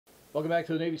Welcome back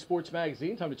to the Navy Sports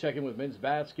Magazine. Time to check in with men's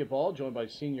basketball, joined by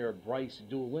senior Bryce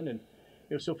Dulin.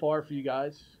 And so far for you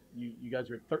guys, you guys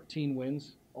are at 13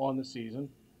 wins on the season,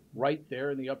 right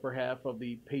there in the upper half of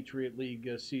the Patriot League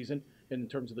season in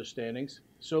terms of the standings.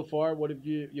 So far, what have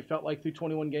you felt like through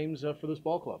 21 games for this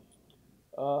ball club?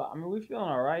 We're feeling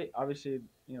all right. Obviously,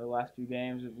 the last few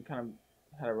games we kind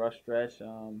of had a rough stretch.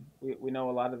 We know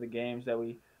a lot of the games that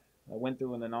we went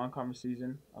through in the non-conference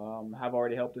season have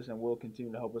already helped us and will continue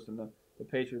to help us in the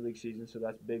Patriot League season. So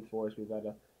that's big for us. We've got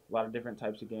a lot of different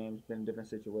types of games, been in different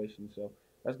situations. So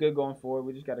that's good going forward.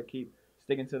 We just got to keep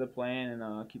sticking to the plan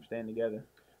and keep staying together.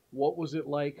 What was it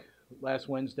like last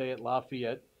Wednesday at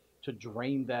Lafayette to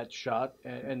drain that shot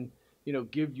and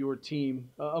give your team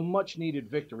a much needed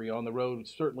victory on the road,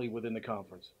 certainly within the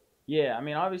conference? Yeah, I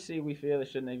mean, obviously we feel it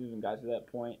shouldn't have even got to that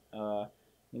point.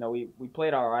 We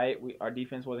played all right. Our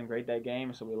defense wasn't great that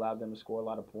game, so we allowed them to score a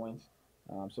lot of points.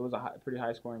 So it was a pretty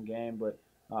high scoring game, but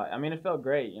I mean, it felt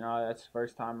great. That's the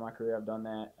first time in my career I've done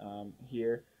that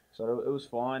here, so it was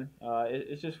fun.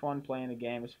 It's just fun playing the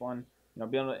game. It's fun,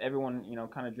 being able to, everyone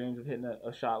kind of dreams of hitting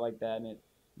a shot like that, and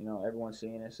everyone's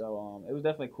seeing it. So it was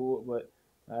definitely cool, but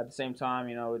at the same time,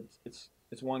 it's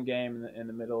one game in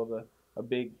the middle of a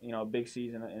big a big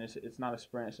season, and it's not a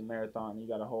sprint, it's a marathon. You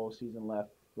got a whole season left,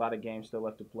 a lot of games still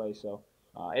left to play. So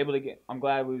I'm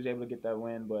glad we was able to get that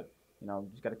win, but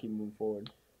just got to keep moving forward.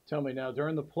 Tell me now,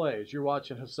 during the plays, you're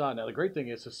watching Hassan. Now, the great thing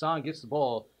is Hassan gets the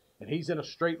ball, and he's in a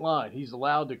straight line. He's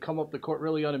allowed to come up the court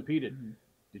really unimpeded. Mm-hmm.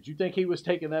 Did you think he was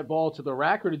taking that ball to the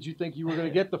rack, or did you think you were going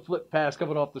to get the flip pass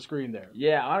coming off the screen there?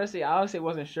 Yeah, honestly, I honestly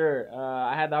wasn't sure.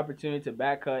 I had the opportunity to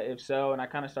back cut if so, and I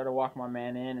kind of started walking my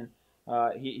man in,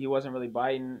 and he wasn't really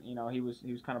biting. He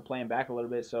was kind of playing back a little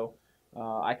bit, so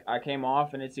I came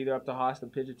off, and it's either up to Haas to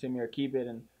pitch it to me or keep it,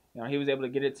 and he was able to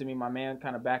get it to me. My man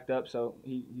kind of backed up, so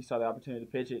he saw the opportunity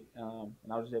to pitch it, and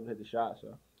I was just able to hit the shot.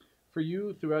 So For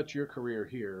you, throughout your career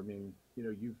here, I mean,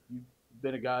 you've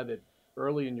been a guy that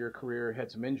early in your career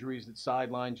had some injuries that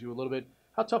sidelined you a little bit.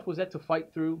 How tough was that to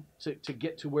fight through to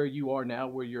get to where you are now,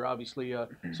 where you're obviously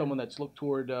someone that's looked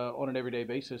toward on an everyday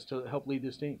basis to help lead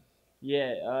this team?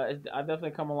 yeah, I've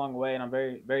definitely come a long way, and I'm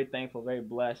very very thankful, very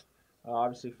blessed.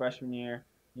 Obviously, freshman year,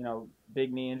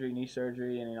 big knee injury, knee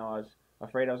surgery, and I was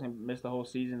afraid I was gonna miss the whole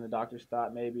season. The doctors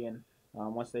thought maybe, and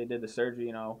once they did the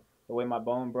surgery, the way my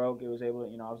bone broke, it was able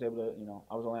to, I was able to,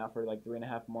 I was only out for like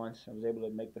 3.5 months. I was able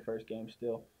to make the first game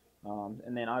still,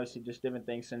 and then obviously just different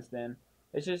things since then.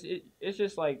 It's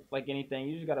just like anything.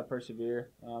 You just gotta persevere.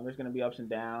 There's gonna be ups and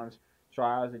downs,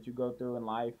 trials that you go through in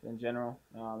life in general.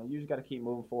 You just gotta keep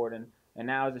moving forward. And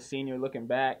now as a senior, looking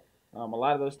back, a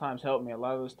lot of those times helped me. A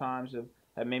lot of those times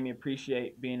have made me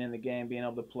appreciate being in the game, being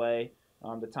able to play.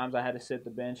 The times I had to sit the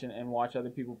bench and watch other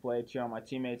people play, cheer on my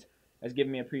teammates, has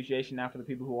given me appreciation now for the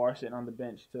people who are sitting on the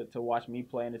bench to watch me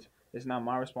play. And it's now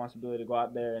my responsibility to go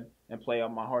out there and play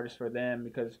my hardest for them,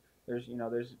 because there's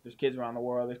kids around the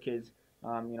world. There's kids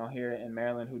here in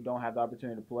Maryland who don't have the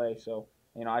opportunity to play. So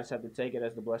I just have to take it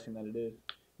as the blessing that it is.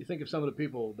 You think of some of the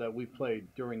people that we've played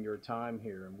during your time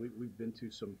here, and we've been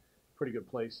to some pretty good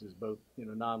places, both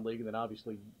non-league, and then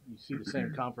obviously you see the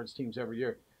same conference teams every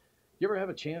year. You ever have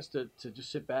a chance to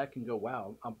just sit back and go,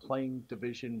 wow, I'm playing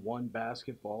Division I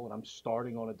basketball, and I'm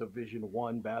starting on a Division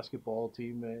I basketball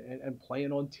team, and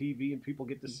playing on TV, and people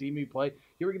get to see me play?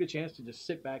 You ever get a chance to just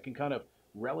sit back and kind of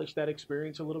relish that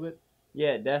experience a little bit?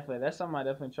 Yeah, definitely. That's something I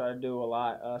definitely try to do a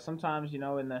lot. Sometimes, in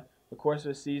the course of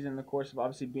the season, the course of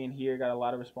obviously being here, got a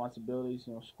lot of responsibilities,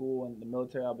 school and the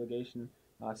military obligation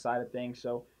side of things.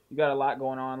 So you got a lot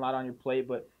going on, a lot on your plate.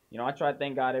 But, I try to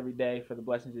thank God every day for the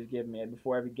blessings He's given me. And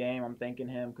before every game, I'm thanking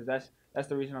Him, because that's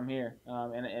the reason I'm here.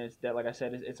 And it's that, like I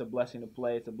said, it's a blessing to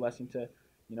play. It's a blessing to,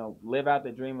 live out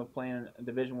the dream of playing a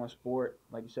Division I sport,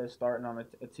 like you said, starting on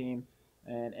a team.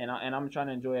 And I'm trying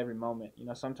to enjoy every moment.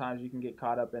 Sometimes you can get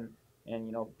caught up in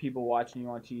and people watching you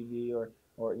on TV, or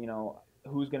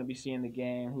who's going to be seeing the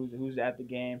game, who's at the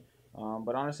game.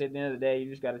 But honestly, at the end of the day, you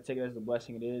just got to take it as the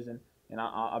blessing it is, and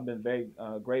I've been very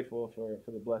grateful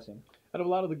for the blessing. Out of a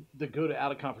lot of the good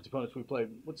out of conference opponents we played,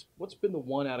 what's been the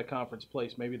one out of conference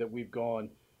place maybe that we've gone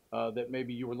that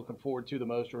maybe you were looking forward to the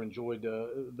most or enjoyed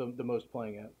the most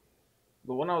playing at?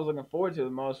 The one I was looking forward to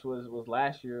the most was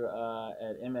last year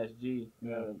at MSG.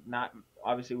 Not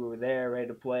obviously we were there ready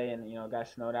to play, and it got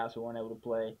snowed out, so we weren't able to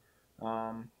play.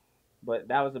 Um, but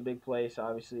that was a big place.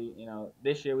 Obviously,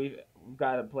 this year we've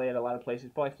got to play at a lot of places.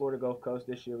 Probably Florida Gulf Coast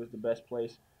this year was the best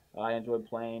place. I enjoyed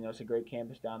playing. It's a great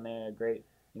campus down there. Great,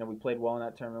 we played well in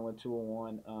that tournament. Went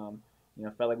 2-1.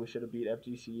 Felt like we should have beat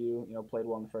FGCU. Played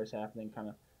well in the first half, and then kind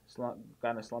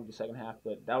of slumped the second half.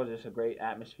 But that was just a great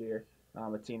atmosphere.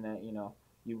 A team that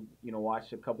you know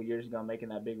watched a couple years ago making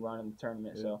that big run in the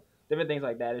tournament. Yeah. So different things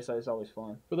like that. It's always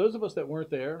fun. For those of us that weren't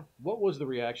there, what was the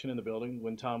reaction in the building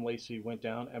when Tom Lacey went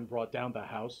down and brought down the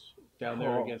house down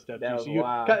there Oh, against that was FGCU?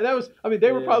 wild. That was, I mean,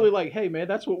 they were Yeah. probably like, "Hey, man,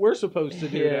 that's what we're supposed to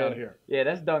do Yeah, down here." yeah,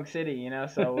 that's Dunk City,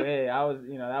 So yeah, I was,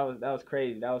 that was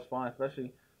crazy. That was fun,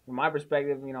 especially from my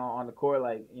perspective. On the court,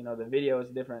 like the video is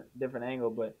a different angle,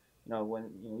 but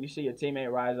when you see your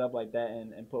teammate rise up like that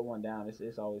and put one down,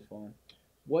 it's always fun.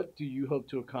 What do you hope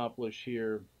to accomplish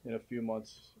here in a few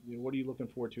months? What are you looking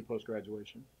forward to post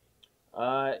graduation?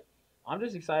 Uh, I'm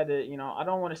just excited. I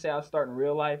don't want to say I'll start in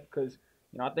real life because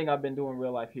I think I've been doing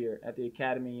real life here at the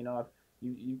academy.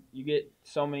 You get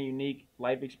so many unique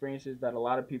life experiences that a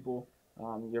lot of people,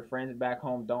 your friends back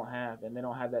home, don't have, and they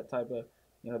don't have that type of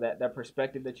that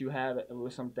perspective that you have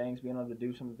with some things, being able to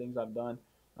do some of the things I've done.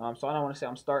 So I don't want to say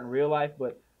I'm starting real life,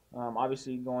 but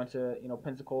obviously going to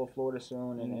Pensacola, Florida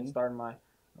soon, and starting my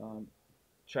um,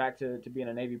 track to being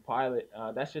a Navy pilot.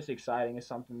 That's just exciting. It's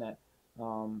something that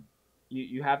um,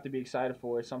 you have to be excited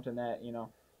for. It's something that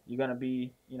you're gonna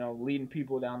be leading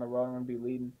people down the road. I'm gonna be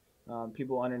leading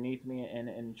people underneath me and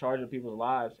in charge of people's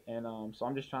lives. And so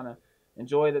I'm just trying to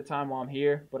enjoy the time while I'm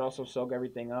here, but also soak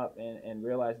everything up and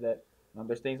realize that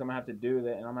there's things I'm gonna have to do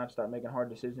and I'm gonna have to start making hard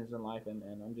decisions in life, and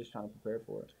I'm just trying to prepare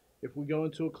for it. If we go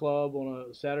into a club on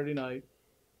a Saturday night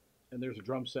and there's a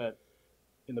drum set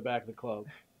in the back of the club,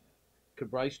 could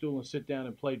Bryce Dulin sit down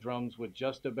and play drums with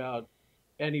just about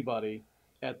anybody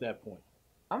at that point?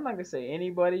 I'm not gonna say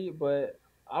anybody, but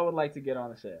I would like to get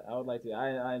on a set. I would like to.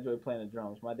 I enjoy playing the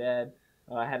drums. My dad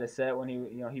had a set when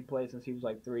he played since he was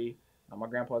like 3. My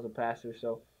grandpa's a pastor,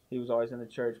 so he was always in the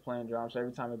church playing drums. So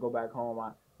every time I go back home,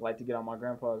 I like to get on my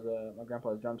grandpa's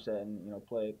drum set and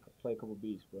play a couple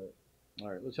beats. But All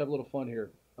right, let's have a little fun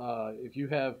here. If you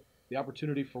have the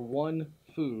opportunity for one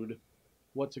food,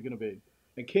 what's it going to be?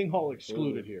 And King Hall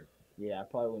excluded food. here. Yeah, I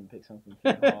probably wouldn't pick something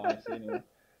from King Hall, honestly, anyway.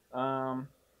 Um,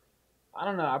 I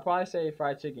don't know. I'd probably say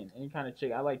fried chicken. Any kind of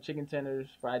chicken. I like chicken tenders,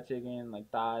 fried chicken, like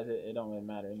thighs. It don't really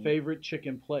matter. Favorite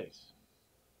chicken place?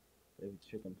 Favorite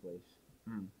chicken place.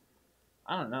 Hmm.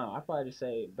 I don't know. I'd probably just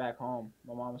say back home.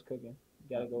 My mom's cooking.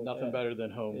 You gotta go with Nothing that. better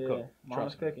than home Yeah, cooked.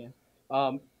 mama's Trust me.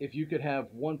 cooking. If you could have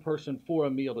one person for a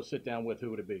meal to sit down with, who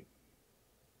would it be?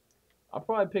 I'll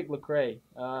probably pick Lecrae.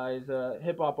 He's a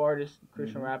hip hop artist,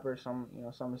 Christian Mhm. rapper. Some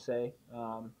would say.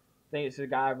 I think it's a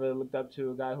guy I really looked up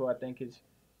to. A guy who I think is,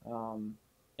 um,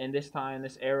 in this time,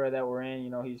 this era that we're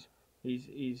in.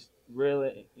 He's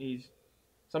really he's.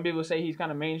 Some people say he's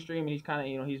kind of mainstream, and he's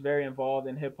kind of he's very involved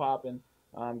in hip hop and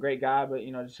great guy, but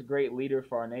just a great leader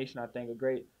for our nation. I think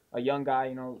a young guy.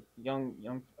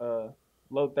 Young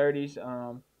low 30s.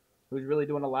 Who's really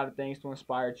doing a lot of things to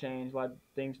inspire change, a lot of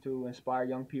things to inspire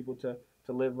young people to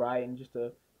live right and just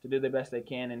to do the best they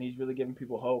can. And he's really giving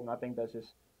people hope. And I think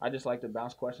I just like to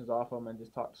bounce questions off him and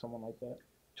just talk to someone like that.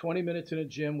 20 minutes in a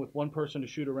gym with one person to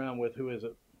shoot around with. Who is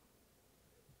it?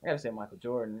 I gotta say Michael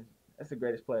Jordan. That's the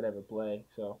greatest player to ever play.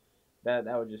 So that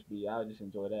would just be I would just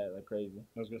enjoy that like crazy.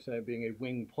 I was going to say, being a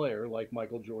wing player like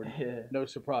Michael Jordan, Yeah. no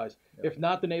surprise. Yep. If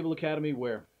not the Naval Academy,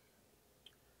 where?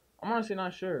 I'm honestly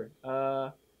not sure.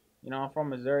 I'm from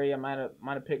Missouri. I might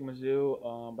have picked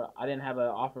Mizzou, but I didn't have an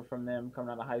offer from them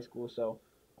coming out of high school. So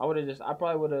I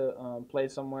probably would have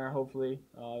played somewhere. Hopefully,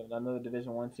 another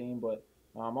Division I team. But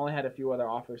only had a few other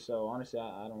offers. So honestly,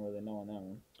 I don't really know on that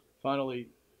one. Finally,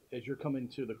 as you're coming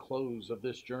to the close of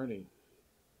this journey,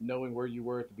 knowing where you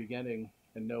were at the beginning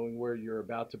and knowing where you're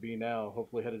about to be now,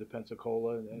 hopefully headed to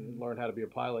Pensacola and learn how to be a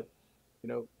pilot,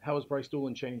 how has Bryce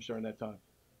Dulin changed during that time?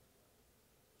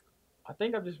 I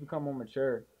think I've just become more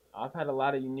mature. I've had a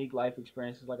lot of unique life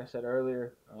experiences, like I said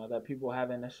earlier, that people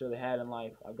haven't necessarily had in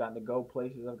life. I've gotten to go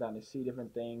places. I've gotten to see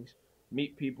different things,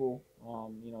 meet people,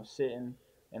 sit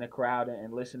in a crowd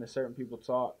and listen to certain people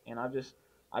talk. And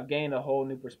I've gained a whole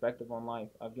new perspective on life.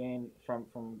 I've gained from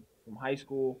high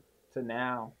school to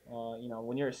now.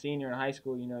 When you're a senior in high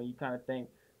school, you kind of think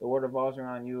the world revolves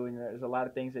around you, and there's a lot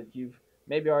of things that you've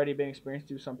maybe already been experienced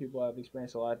to. Some people have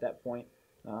experienced a lot at that point.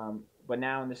 But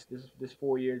now in this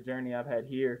 4 year journey I've had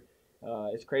here,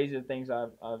 it's crazy the things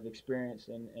I've experienced,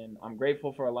 and I'm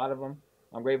grateful for a lot of them.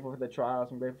 I'm grateful for the trials.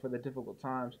 I'm grateful for the difficult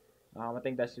times. I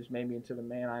think that's just made me into the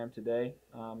man I am today,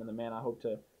 and the man I hope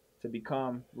to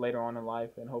become later on in life,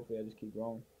 and hopefully I just keep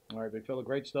growing. All right, big fella,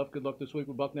 great stuff. Good luck this week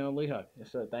with Bucknell and Lehigh.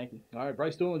 Yes, sir. Thank you. All right,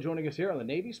 Bryce Dulin joining us here on the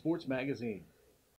Navy Sports Magazine.